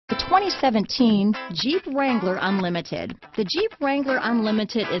2017 Jeep Wrangler Unlimited. The Jeep Wrangler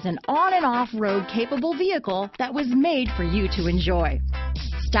Unlimited is an on and off-road capable vehicle that was made for you to enjoy.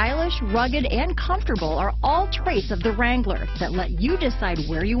 Stylish, rugged, and comfortable are all traits of the Wrangler that let you decide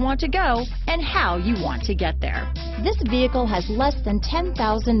where you want to go and how you want to get there. This vehicle has less than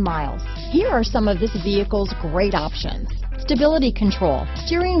 10,000 miles. Here are some of this vehicle's great options: stability control,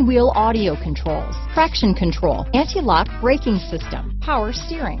 steering wheel audio controls, traction control, anti-lock braking system, power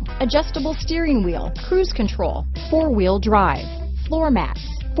steering, adjustable steering wheel, cruise control, four-wheel drive, floor mats,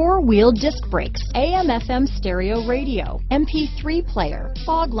 four-wheel disc brakes, AM/FM stereo radio, MP3 player,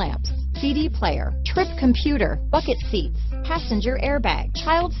 fog lamps, CD player, trip computer, bucket seats, passenger airbag,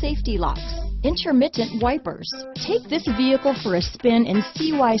 child safety locks, intermittent wipers. Take this vehicle for a spin and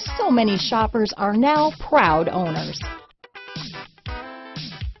see why so many shoppers are now proud owners.